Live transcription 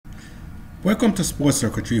Welcome to Sports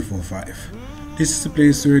Circle 345. This is the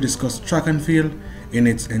place where we discuss track and field in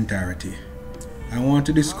its entirety. I want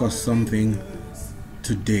to discuss something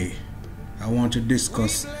today. I want to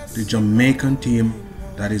discuss the Jamaican team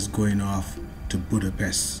that is going off to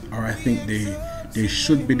Budapest, or I think they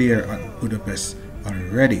should be there at Budapest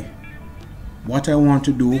already. What I want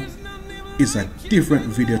to do is a different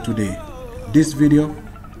video today. This video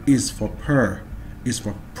is for prayer, is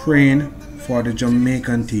for praying for the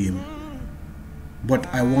Jamaican team. But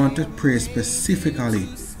I want to pray specifically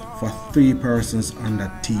for 3 persons on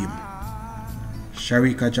that team: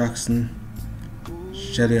 Shericka Jackson,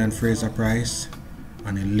 Shelly-ann fraser-pryce,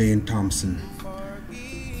 and Elaine Thompson.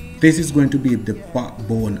 This is going to be the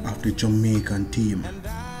backbone of the Jamaican team.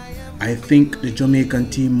 I think the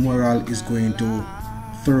Jamaican team morale is going to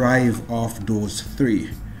thrive off those 3.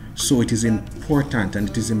 So it is important and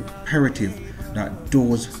it is imperative that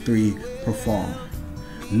those 3 perform.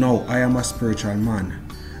 Now, I am a spiritual man.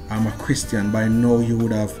 I'm a Christian. By now you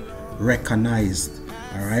would have recognized.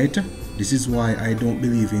 Alright? This is why I don't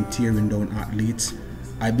believe in tearing down athletes.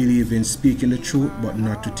 I believe in speaking the truth but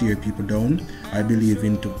not to tear people down. I believe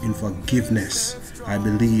in forgiveness. I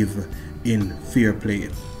believe in fair play.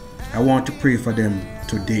 I want to pray for them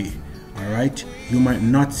today. Alright? You might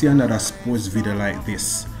not see another sports video like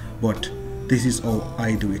this, but this is how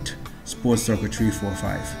I do it. Sports Circle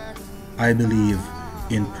 345. I believe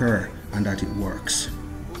in prayer and that it works.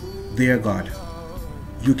 Dear God,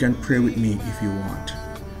 you can pray with me if you want,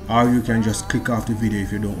 or you can just click off the video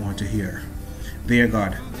if you don't want to hear. Dear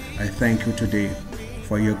God, I thank you today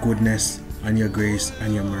for your goodness and your grace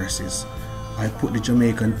and your mercies. I put the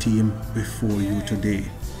Jamaican team before you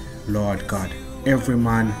today. Lord God, every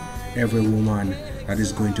man, every woman that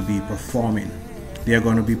is going to be performing, they are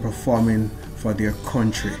going to be performing for their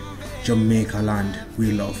country, Jamaica land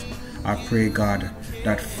we love. I pray, God,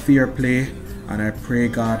 that fair play, and I pray,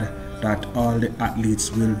 God, that all the athletes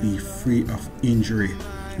will be free of injury.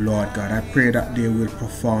 Lord God, I pray that they will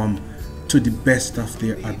perform to the best of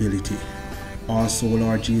their ability. Also,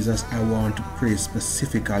 Lord Jesus, I want to pray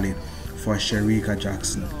specifically for Shericka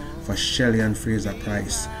Jackson, for Shelly-ann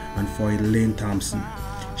fraser-pryce, and for Elaine Thompson.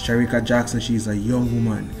 Shericka Jackson, she is a young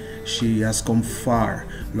woman. She has come far,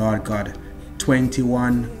 Lord God,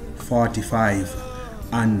 21:45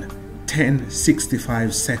 and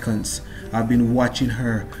 10:65 seconds. I've been watching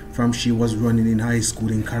her from she was running in high school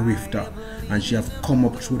in Carifta, and she have come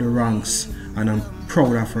up through the ranks, and I'm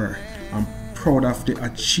proud of her. I'm proud of the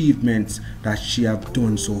achievements that she have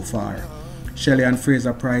done so far. Shelly-ann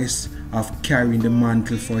fraser-pryce have carried the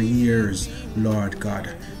mantle for years, Lord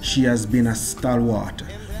God. She has been a stalwart,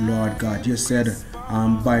 Lord God. You said,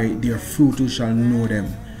 by their fruit you shall know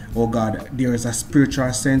them. Oh God, there is a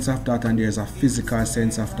spiritual sense of that and there is a physical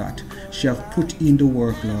sense of that. She have put in the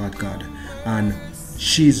work, Lord God, and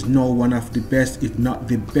she is now one of the best, if not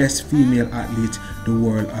the best female athlete the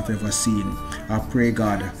world have ever seen. I pray,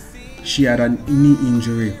 God, she had a knee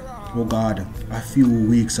injury, oh God, a few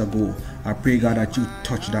weeks ago. I pray, God, that you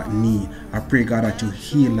touch that knee. I pray, God, that you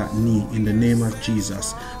heal that knee in the name of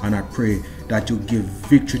Jesus. And I pray that you give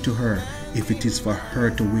victory to her if it is for her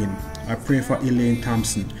to win. I pray for Elaine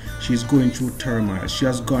Thompson. She's going through turmoil. She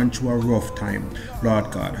has gone through a rough time, Lord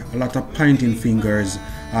God. A lot of pointing fingers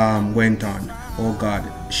went on. Oh God,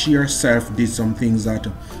 she herself did some things that,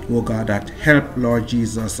 oh God, that helped, Lord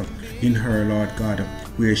Jesus, in her, Lord God,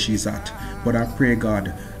 where she's at. But I pray,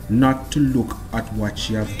 God, not to look at what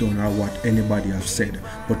she have done or what anybody have said,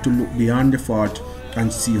 but to look beyond the fault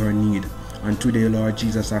and see her need. And today, Lord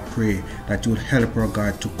Jesus, I pray that you will help her,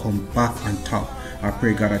 God, to come back on top. I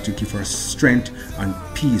pray, God, that you give her strength and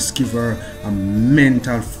peace. Give her a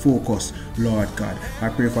mental focus, Lord God. I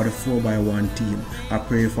pray for the 4x1 team. I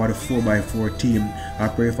pray for the 4x4 team. I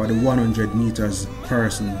pray for the 100 meters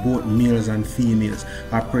person, both males and females.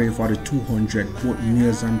 I pray for the 200, both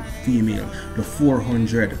males and female. The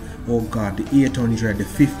 400, oh God, the 800, the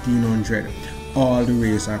 1500. All the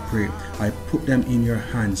race, I pray. I put them in your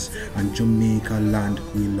hands, and Jamaica land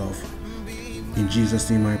we love. In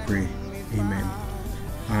Jesus' name I pray. Amen.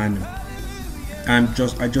 And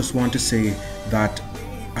I just want to say that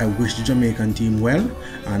I wish the Jamaican team well,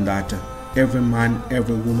 and that every man,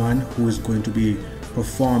 every woman who is going to be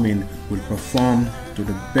performing will perform to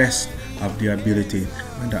the best of their ability,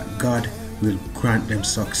 and that God will grant them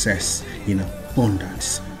success in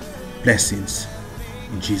abundance. Blessings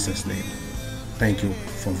in Jesus' name. Thank you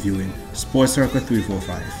for viewing Sports Circle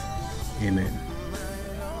 345. Amen.